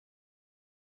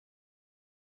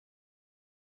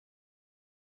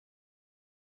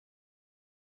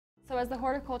So as the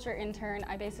horticulture intern,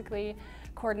 I basically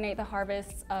coordinate the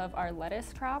harvests of our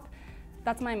lettuce crop.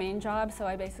 That's my main job, so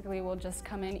I basically will just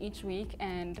come in each week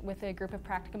and with a group of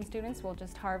practicum students, we'll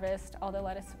just harvest all the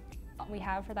lettuce we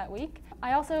have for that week.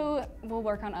 I also will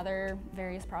work on other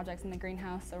various projects in the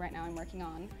greenhouse. So right now I'm working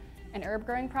on an herb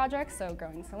growing project, so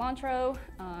growing cilantro.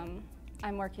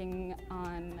 I'm working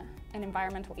on an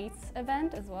environmental eats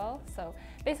event as well. So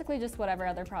basically just whatever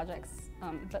other projects,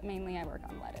 but mainly I work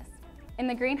on lettuce. In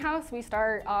the greenhouse, we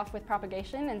start off with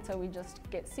propagation, and so we just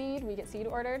get seed,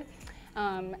 ordered,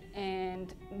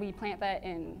 and we plant that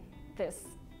in this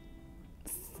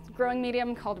growing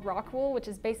medium called rock wool, which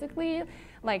is basically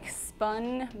like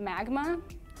spun magma.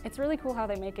 It's really cool how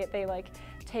they make it. They like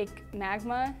take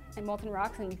magma and molten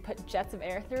rocks and put jets of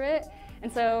air through it.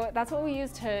 And so that's what we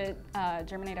use to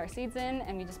germinate our seeds in,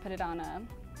 and we just put it on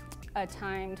a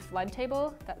timed flood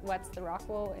table that wets the rock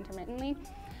wool intermittently.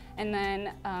 And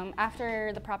then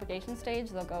after the propagation stage,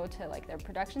 they'll go to like their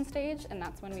production stage, and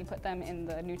that's when we put them in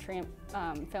the nutrient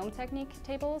film technique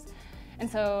tables. And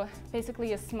so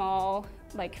basically a small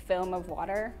like film of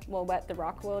water will wet the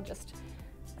rock wool just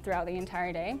throughout the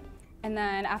entire day. And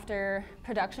then after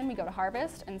production, we go to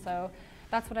harvest, and so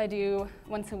that's what I do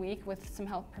once a week with some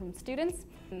help from students,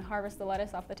 and harvest the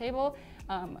lettuce off the table,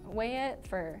 weigh it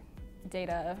for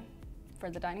data for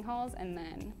the dining halls, and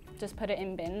then just put it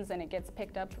in bins, and it gets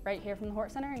picked up right here from the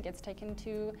Hort Center and gets taken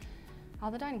to all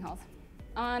the dining halls.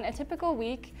 On a typical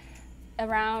week,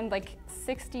 around like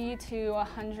 60 to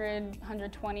 100,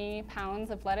 120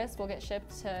 pounds of lettuce will get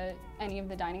shipped to any of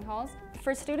the dining halls.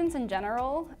 For students in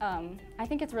general, I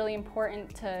think it's really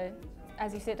important to,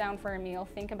 as you sit down for a meal,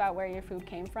 think about where your food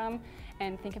came from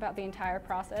and think about the entire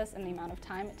process and the amount of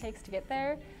time it takes to get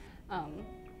there.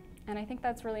 And I think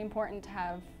that's really important to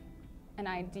have an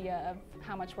idea of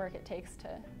how much work it takes to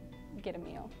get a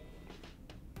meal.